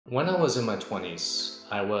When I was in my 20s,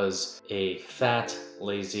 I was a fat,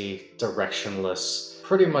 lazy, directionless,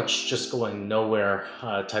 pretty much just going nowhere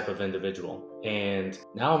type of individual. And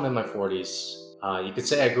now I'm in my 40s. You could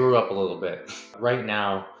say I grew up a little bit. Right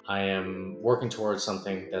now, I am working towards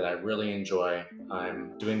something that I really enjoy.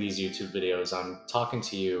 I'm doing these YouTube videos, I'm talking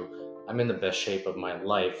to you. I'm in the best shape of my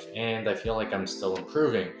life, and I feel like I'm still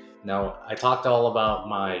improving. Now, I talked all about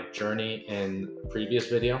my journey in a previous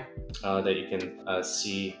video that you can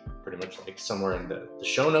see pretty much like somewhere in the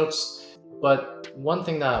show notes. But one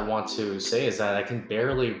thing that I want to say is that I can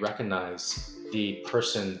barely recognize the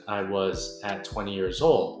person I was at 20 years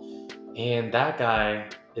old. And that guy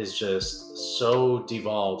is just so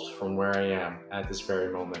devolved from where I am at this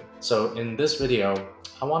very moment. So in this video,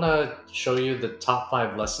 I want to show you the top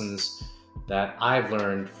 5 lessons that I've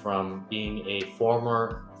learned from being a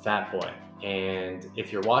former fat boy. And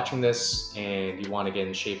if you're watching this and you want to get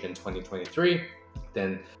in shape in 2023,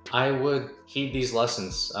 then I would heed these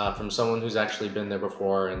lessons from someone who's actually been there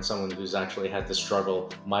before and someone who's actually had to struggle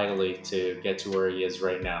mightily to get to where he is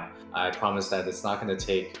right now. I promise that it's not going to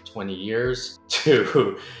take 20 years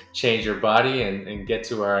to change your body and get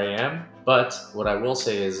to where I am. But what I will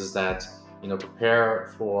say is that, you know,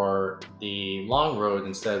 prepare for the long road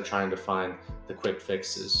instead of trying to find the quick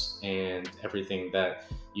fixes and everything that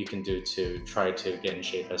you can do to try to get in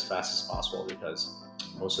shape as fast as possible, because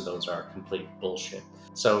most of those are complete bullshit.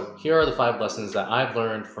 So here are the 5 lessons that I've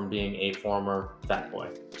learned from being a former fat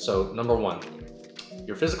boy. So number 1,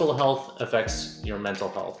 your physical health affects your mental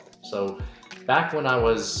health. So back when I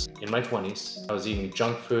was in my 20s, I was eating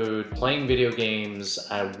junk food, playing video games,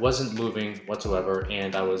 I wasn't moving whatsoever,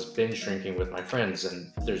 and I was binge drinking with my friends.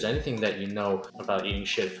 And if there's anything that you know about eating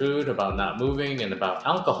shit food, about not moving, and about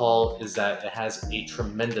alcohol, is that it has a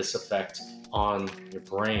tremendous effect on your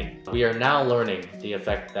brain. We are now learning the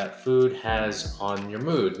effect that food has on your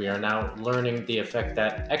mood. We are now learning the effect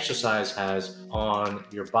that exercise has on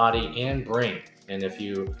your body and brain. And if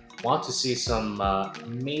you want to see some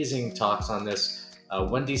amazing talks on this,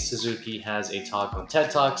 Wendy Suzuki has a talk on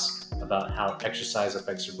TED Talks about how exercise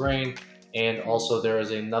affects your brain. And also there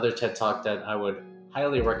is another TED Talk that I would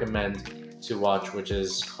highly recommend to watch, which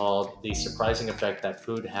is called The Surprising Effect That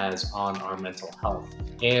Food Has on Our Mental Health.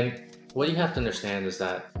 And what you have to understand is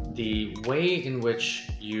that the way in which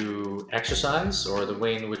you exercise, or the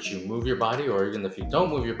way in which you move your body, or even if you don't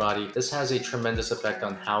move your body, this has a tremendous effect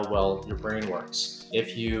on how well your brain works.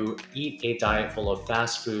 If you eat a diet full of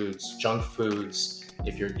fast foods, junk foods,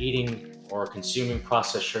 if you're eating or consuming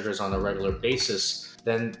processed sugars on a regular basis,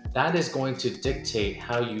 then that is going to dictate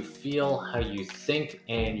how you feel, how you think,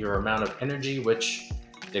 and your amount of energy, which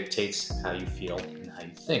dictates how you feel and how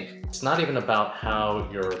you think. It's not even about how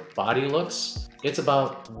your body looks. It's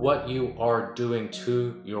about what you are doing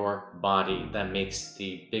to your body that makes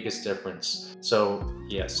the biggest difference. So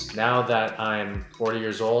yes, now that I'm 40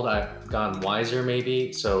 years old, I've gotten wiser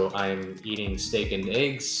maybe. So I'm eating steak and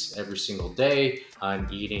eggs every single day. I'm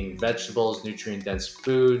eating vegetables, nutrient-dense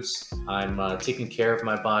foods. I'm taking care of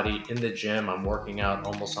my body in the gym. I'm working out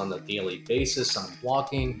almost on a daily basis. I'm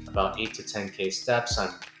walking about 8 to 10K steps.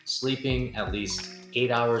 I'm sleeping at least 8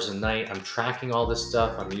 hours a night. I'm tracking all this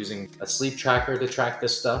stuff. I'm using a sleep tracker to track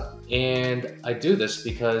this stuff. And I do this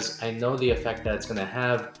because I know the effect that it's gonna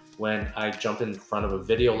have when I jump in front of a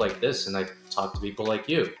video like this and I talk to people like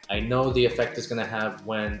you. I know the effect it's gonna have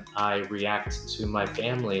when I react to my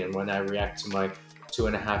family and when I react to my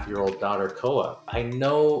 2.5-year-old daughter, Koa. I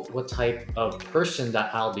know what type of person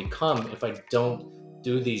that I'll become if I don't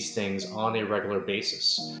do these things on a regular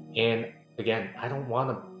basis. And again, I don't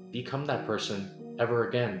wanna become that person ever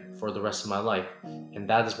again for the rest of my life. And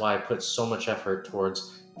that is why I put so much effort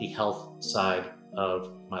towards the health side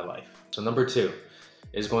of my life. So number 2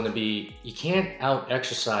 is going to be, you can't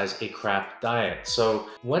out-exercise a crap diet. So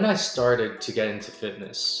when I started to get into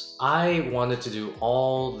fitness, I wanted to do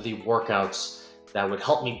all the workouts that would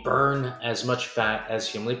help me burn as much fat as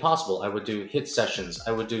humanly possible. I would do HIIT sessions,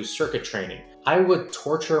 I would do circuit training. I would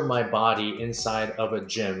torture my body inside of a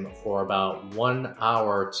gym for about 1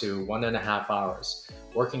 hour to 1.5 hours,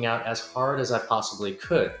 working out as hard as I possibly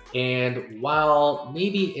could. And while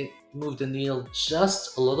maybe it moved the needle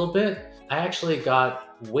just a little bit, I actually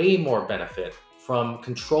got way more benefit from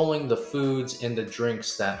controlling the foods and the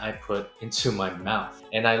drinks that I put into my mouth.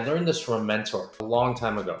 And I learned this from a mentor a long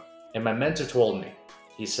time ago. And my mentor told me,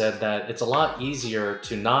 he said that it's a lot easier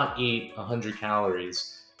to not eat 100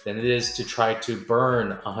 calories than it is to try to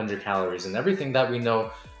burn 100 calories. And everything that we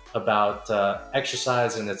know about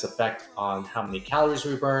exercise and its effect on how many calories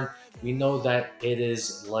we burn, We know that it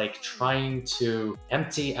is like trying to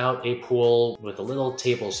empty out a pool with a little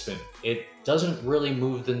tablespoon. It doesn't really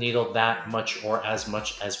move the needle that much or as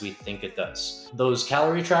much as we think it does. Those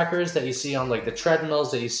calorie trackers that you see on like the treadmills,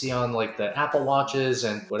 that you see on like the Apple Watches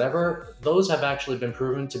and whatever, those have actually been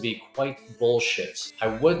proven to be quite bullshit. I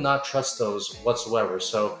would not trust those whatsoever.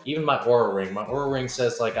 So even my Aura Ring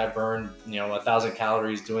says like I burned, 1,000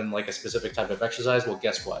 calories doing like a specific type of exercise. Well,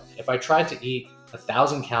 guess what? If I tried to eat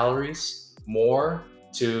 1,000 calories more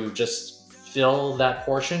to just fill that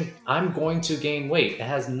portion, I'm going to gain weight. It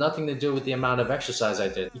has nothing to do with the amount of exercise I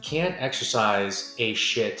did. You can't exercise a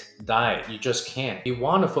shit diet. You just can't. You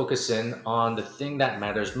want to focus in on the thing that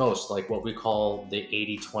matters most, like what we call the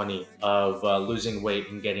 80-20 of losing weight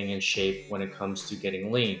and getting in shape when it comes to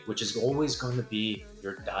getting lean, which is always going to be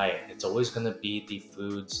your diet. It's always going to be the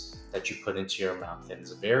foods that you put into your mouth. And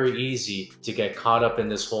it's very easy to get caught up in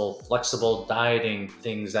this whole flexible dieting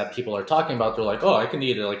things that people are talking about. They're like, oh, I can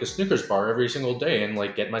eat like a Snickers bar every single day and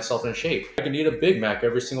like get myself in shape. I can eat a Big Mac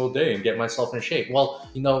every single day and get myself in shape. Well,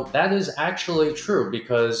 that is actually true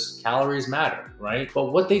because calories matter, right?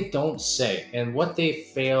 But what they don't say and what they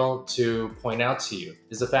fail to point out to you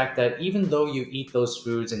is the fact that even though you eat those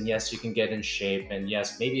foods and yes, you can get in shape and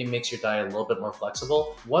yes, maybe it makes your diet a little bit more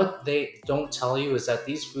flexible, what they don't tell you is that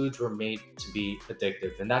these foods were made to be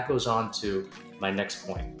addictive. And that goes on to my next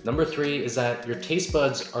point. Number 3 is that your taste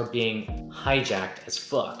buds are being hijacked as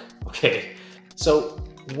fuck. Okay, so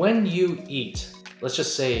when you eat, let's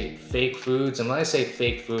just say fake foods, and when I say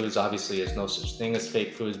fake foods, obviously there's no such thing as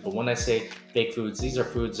fake foods, but when I say fake foods, these are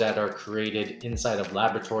foods that are created inside of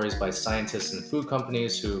laboratories by scientists and food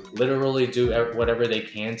companies who literally do whatever they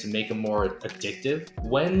can to make them more addictive.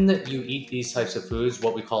 When you eat these types of foods,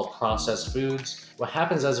 what we call processed foods, what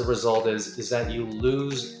happens as a result is that you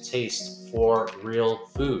lose taste for real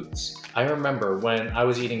foods. I remember when I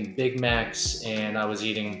was eating Big Macs and I was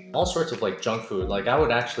eating all sorts of like junk food, like I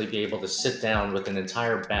would actually be able to sit down with an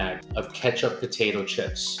entire bag of ketchup potato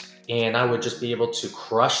chips and I would just be able to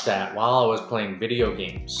crush that while I was playing video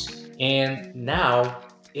games. And now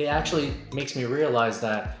it actually makes me realize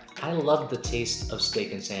that I love the taste of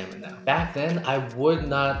steak and salmon now. Back then, I would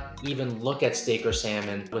not even look at steak or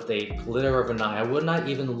salmon with a glitter of an eye. I would not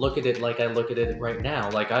even look at it like I look at it right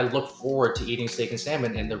now. Like I look forward to eating steak and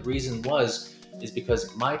salmon, and the reason is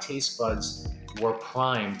because my taste buds were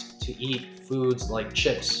primed to eat foods like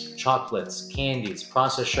chips, chocolates, candies,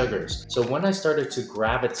 processed sugars. So when I started to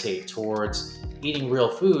gravitate towards eating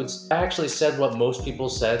real foods, I actually said what most people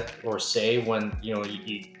said or say when you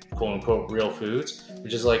eat quote unquote real foods,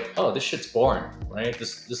 which is like, oh, this shit's boring, right?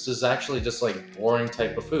 This is actually just like boring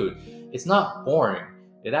type of food. It's not boring.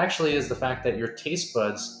 It actually is the fact that your taste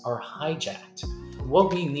buds are hijacked.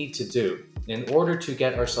 What we need to do in order to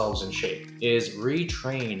get ourselves in shape is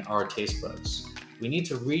retrain our taste buds. We need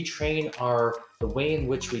to retrain the way in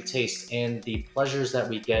which we taste and the pleasures that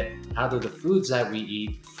we get out of the foods that we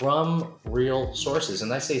eat from real sources.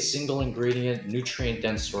 And I say single ingredient, nutrient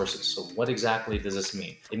dense sources. So what exactly does this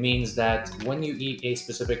mean? It means that when you eat a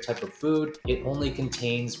specific type of food, it only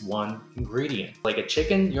contains one ingredient. Like a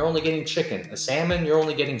chicken, you're only getting chicken. A salmon, you're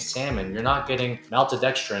only getting salmon. You're not getting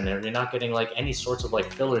maltodextrin in there. You're not getting like any sorts of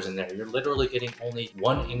like fillers in there. You're literally getting only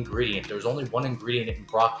one ingredient. There's only one ingredient in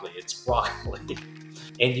broccoli. It's broccoli.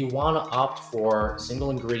 And you want to opt for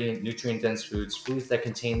single ingredient, nutrient dense foods that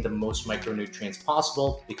contain the most micronutrients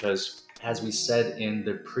possible, because as we said in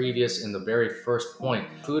the very first point,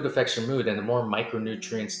 food affects your mood, and the more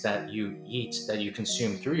micronutrients that you eat, that you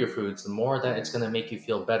consume through your foods, the more that it's going to make you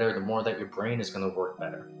feel better, the more that your brain is going to work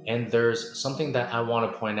better. And there's something that I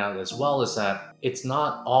want to point out as well, is that it's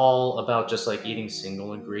not all about just like eating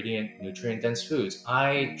single ingredient, nutrient dense foods.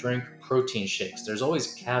 I drink protein shakes. There's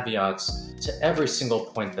always caveats to every single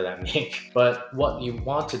point that I make. But what you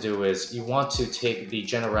want to do is you want to take the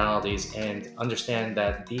generalities and understand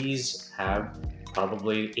that these have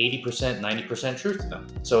probably 80%, 90% truth to them.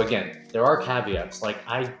 So again, there are caveats. Like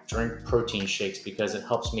I drink protein shakes because it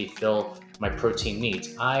helps me fill my protein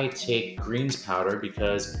needs. I take greens powder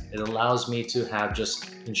because it allows me to have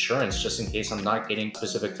just insurance just in case I'm not getting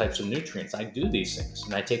specific types of nutrients. I do these things,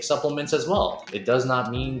 and I take supplements as well. It does not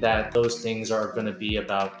mean that those things are going to be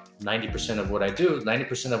about 90% of what I do.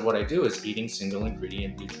 90% of what I do is eating single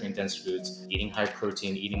ingredient, nutrient dense foods, eating high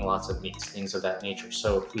protein, eating lots of meats, things of that nature.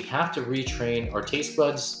 So we have to retrain our taste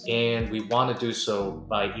buds, and we want to do so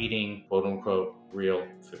by eating quote unquote real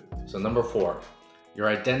food. So number 4, your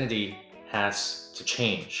identity has to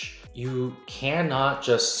change. You cannot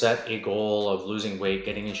just set a goal of losing weight,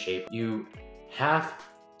 getting in shape. You have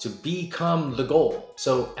to become the goal.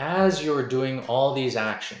 So as you're doing all these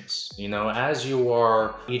actions, as you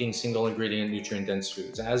are eating single ingredient nutrient dense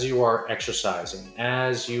foods, as you are exercising,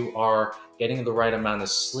 as you are getting the right amount of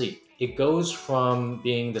sleep, it goes from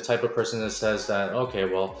being the type of person that says that, okay,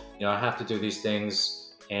 well, I have to do these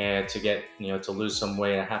things and to get, to lose some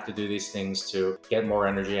weight, I have to do these things to get more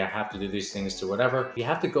energy, I have to do these things to whatever. You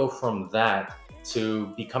have to go from that to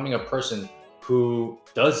becoming a person who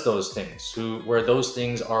does those things, where those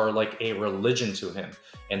things are like a religion to him.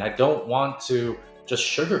 And I don't want to just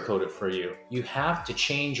sugarcoat it for you. You have to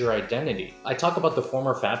change your identity. I talk about the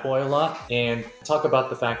former fat boy a lot and talk about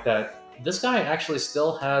the fact that this guy actually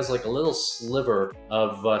still has like a little sliver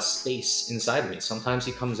of space inside of me. Sometimes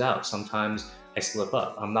he comes out, sometimes I slip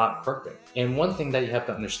up. I'm not perfect. And one thing that you have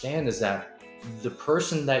to understand is that the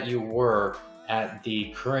person that you were at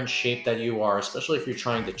the current shape that you are, especially if you're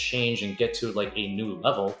trying to change and get to like a new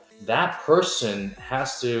level, that person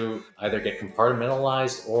has to either get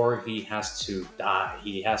compartmentalized or he has to die.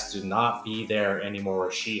 He has to not be there anymore,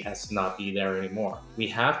 or she has to not be there anymore. We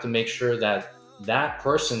have to make sure that that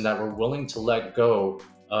person, that we're willing to let go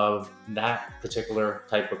of that particular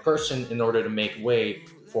type of person in order to make way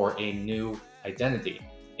for a new identity.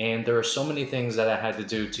 And there are so many things that I had to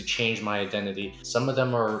do to change my identity. Some of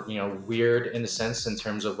them are, weird in a sense in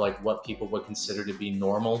terms of like what people would consider to be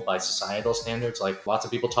normal by societal standards. Like lots of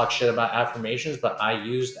people talk shit about affirmations, but I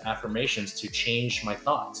used affirmations to change my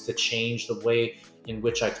thoughts, to change the way in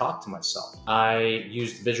which I talk to myself. I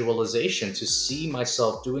used visualization to see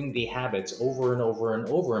myself doing the habits over and over and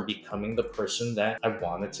over and becoming the person that I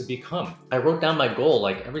wanted to become. I wrote down my goal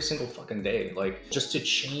like every single fucking day, like just to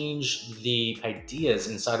change the ideas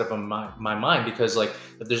inside of my mind, because like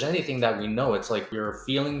if there's anything that we know, it's like your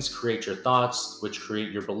feelings create your thoughts, which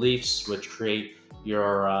create your beliefs, which create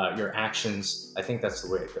your actions. I think that's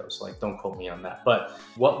the way it goes. Like, don't quote me on that. But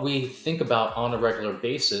what we think about on a regular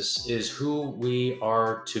basis is who we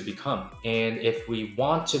are to become. And if we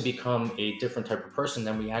want to become a different type of person,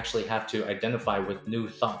 then we actually have to identify with new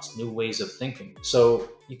thoughts, new ways of thinking. So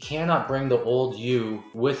you cannot bring the old you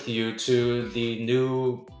with you to the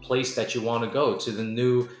new place that you want to go, to the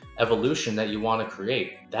new evolution that you want to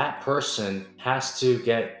create. That person has to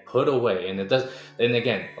get put away. And it does. And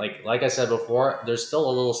again, like I said before, there's still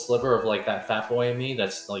a little sliver of like that fat boy in me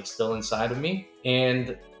that's like still inside of me.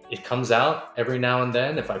 And it comes out every now and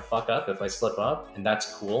then if I fuck up, if I slip up, and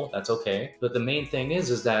that's cool, that's okay. But the main thing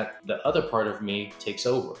is that the other part of me takes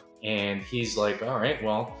over. And he's like, all right,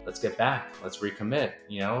 well, let's get back. Let's recommit.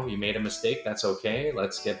 You made a mistake. That's okay.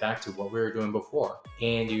 Let's get back to what we were doing before.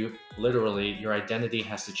 And you literally, your identity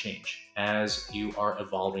has to change as you are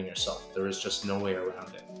evolving yourself. There is just no way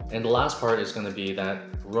around it. And the last part is going to be that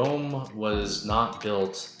Rome was not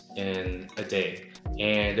built in a day.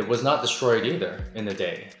 And it was not destroyed either in a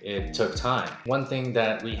day. It took time. One thing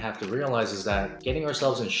that we have to realize is that getting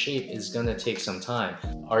ourselves in shape is going to take some time.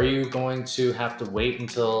 Are you going to have to wait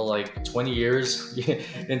until like 20 years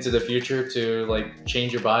into the future to like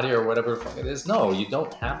change your body or whatever the fuck it is? No, you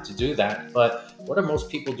don't have to do that. But what are most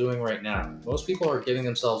people doing right now? Most people are giving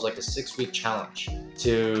themselves like a 6-week challenge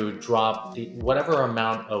to drop whatever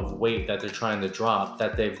amount of weight that they're trying to drop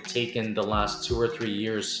that they've taken the last 2 or 3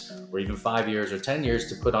 years or even 5 years or 10 years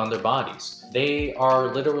to put on their bodies. They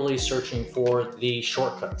are literally searching for the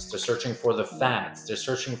shortcuts. They're searching for the fads. They're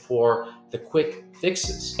searching for the quick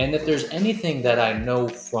fixes. And if there's anything that I know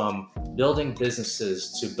from building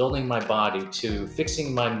businesses to building my body to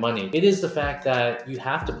fixing my money, it is the fact that you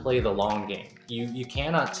have to play the long game. You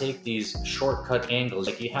cannot take these shortcut angles.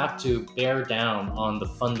 Like, you have to bear down on the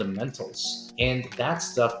fundamentals. And that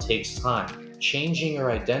stuff takes time. Changing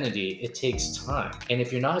your identity, it takes time. And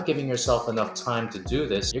if you're not giving yourself enough time to do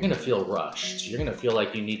this, you're gonna feel rushed. You're gonna feel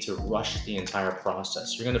like you need to rush the entire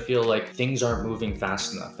process. You're gonna feel like things aren't moving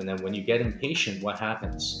fast enough. And then when you get impatient, what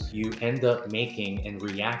happens? You end up making and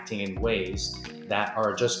reacting in ways that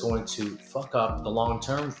are just going to fuck up the long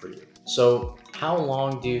term for you. So how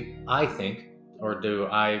long do I think, or do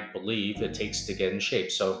I believe it takes to get in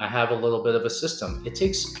shape? So I have a little bit of a system. It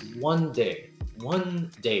takes one day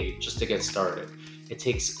just to get started. It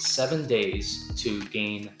takes 7 days to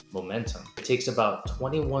gain momentum. It takes about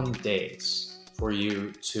 21 days for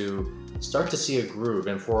you to start to see a groove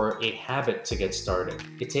and for a habit to get started.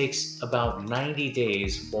 It takes about 90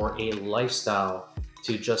 days for a lifestyle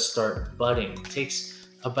to just start budding. It takes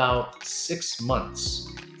about 6 months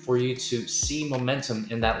for you to see momentum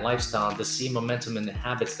in that lifestyle, to see momentum in the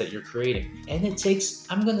habits that you're creating. And it takes,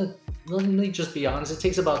 let me just be honest, it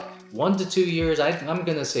takes about 1 to 2 years, I'm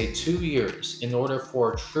gonna say 2 years, in order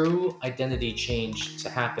for true identity change to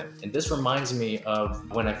happen. And this reminds me of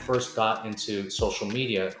when I first got into social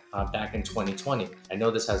media back in 2020. I know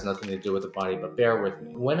this has nothing to do with the body, but bear with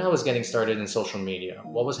me. When I was getting started in social media,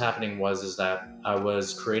 what was happening is that I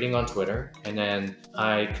was creating on Twitter, and then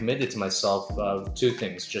I committed to myself of two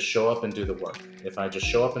things: just show up and do the work. If I just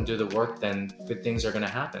show up and do the work, then good things are gonna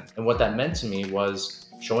happen. And what that meant to me was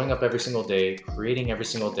showing up every single day, creating every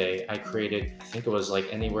single day. I created, I think it was like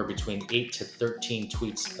anywhere between 8 to 13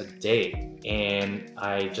 tweets a day. And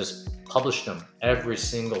I just published them every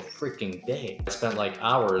single freaking day. I spent like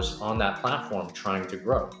hours on that platform trying to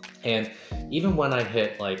grow. And even when I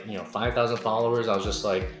hit like, 5,000 followers, I was just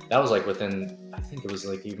like, that was like within, I think it was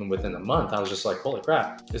like even within a month, I was just like, holy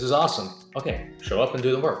crap, this is awesome. Okay, show up and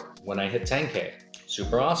do the work. When I hit 10K,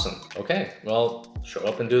 super awesome. Okay, well, show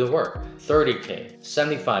up and do the work. 30K,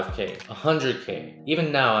 75K, 100K.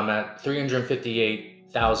 Even now, I'm at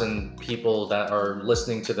 358,000 people that are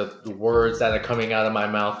listening to the words that are coming out of my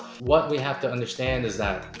mouth. What we have to understand is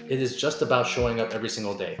that it is just about showing up every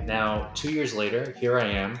single day. Now, 2 years later, here I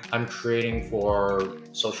am. I'm creating for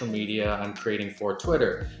social media. I'm creating for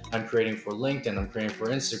Twitter. I'm creating for LinkedIn. I'm creating for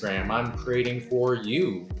Instagram. I'm creating for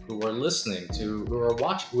you who are listening to,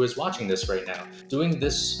 who is watching this right now. Doing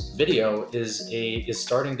this video is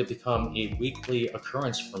starting to become a weekly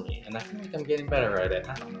occurrence for me, and I feel like I'm getting better at it.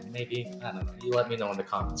 I don't know, maybe, I don't know. You let me know in the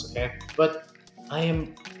comments, okay? But I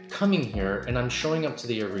am coming here and I'm showing up to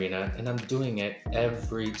the arena and I'm doing it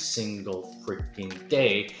every single freaking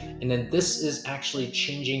day. And then this is actually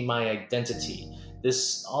changing my identity.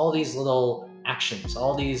 All these little actions,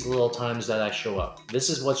 all these little times that I show up, this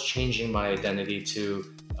is what's changing my identity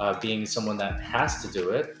to being someone that has to do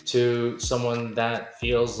it, to someone that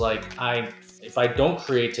feels like if I don't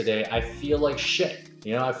create today, I feel like shit.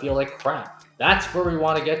 I feel like crap. That's where we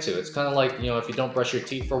want to get to. It's kind of like, if you don't brush your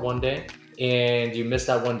teeth for one day and you miss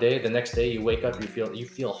that one day, the next day you wake up, you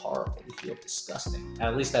feel horrible. You feel disgusting.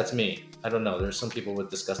 At least that's me. I don't know. There's some people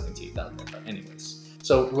with disgusting teeth out there, but anyways.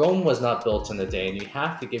 So Rome was not built in a day, and you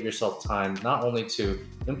have to give yourself time not only to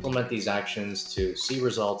implement these actions to see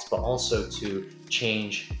results, but also to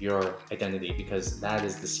change your identity, because that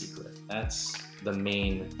is the secret. That's the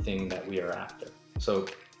main thing that we are after. So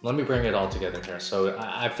let me bring it all together here. So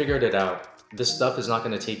I figured it out. This stuff is not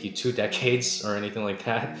going to take you 2 decades or anything like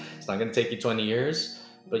that. It's not going to take you 20 years,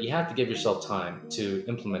 but you have to give yourself time to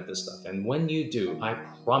implement this stuff. And when you do, I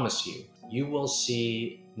promise you, you will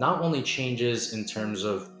see not only changes in terms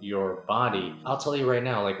of your body. I'll tell you right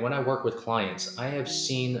now, like when I work with clients, I have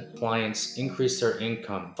seen clients increase their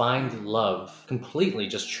income, find love, completely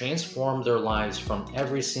just transform their lives from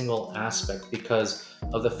every single aspect because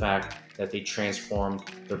of the fact that they transformed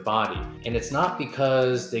their body. And it's not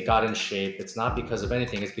because they got in shape, it's not because of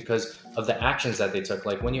anything, it's because of the actions that they took.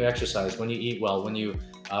 Like when you exercise, when you eat well, when you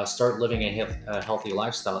start living a healthy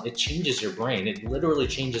lifestyle, it changes your brain. It literally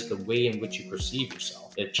changes the way in which you perceive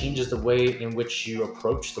yourself. It changes the way in which you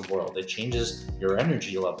approach the world. It changes your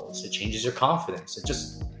energy levels. It changes your confidence. It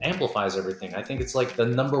just amplifies everything. I think it's like the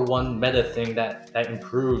 #1 meta thing that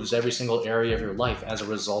improves every single area of your life as a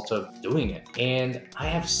result of doing it. And I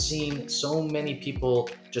have seen so many people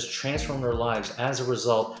just transform their lives as a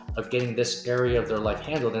result of getting this area of their life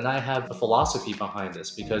handled. And I have a philosophy behind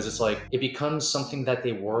this, because it's like it becomes something that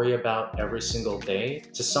they worry about every single day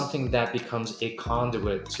to something that becomes a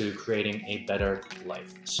conduit to creating a better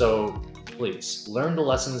life. So please learn the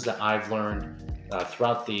lessons that I've learned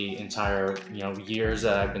throughout the entire years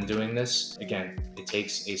that I've been doing this. Again, it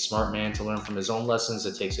takes a smart man to learn from his own lessons.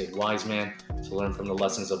 It takes a wise man to learn from the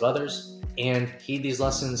lessons of others and heed these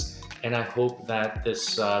lessons. And I hope that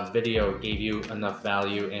this video gave you enough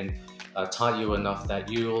value and taught you enough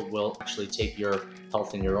that you will actually take your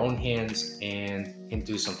health in your own hands and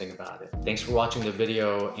do something about it. Thanks for watching the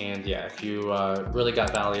video. And yeah, if you really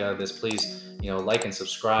got value out of this, please like and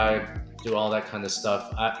subscribe, do all that kind of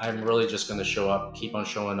stuff. I'm really just going to show up, keep on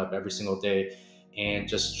showing up every single day, and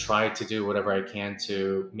just try to do whatever I can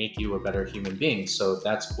to make you a better human being. So if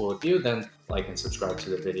that's cool with you, then like and subscribe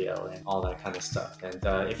to the video and all that kind of stuff.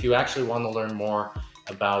 And if you actually want to learn more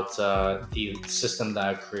about the system that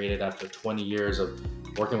I've created after 20 years of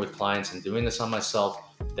working with clients and doing this on myself,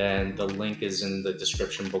 then the link is in the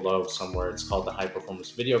description below somewhere. It's called the High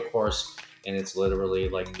Performance Video Course. And it's literally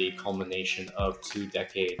like the culmination of 2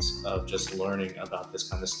 decades of just learning about this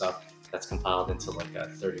kind of stuff that's compiled into like a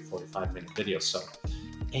 30-45 minute video. So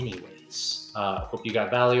anyways, hope you got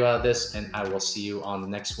value out of this, and I will see you on the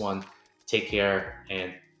next one. Take care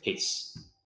and peace.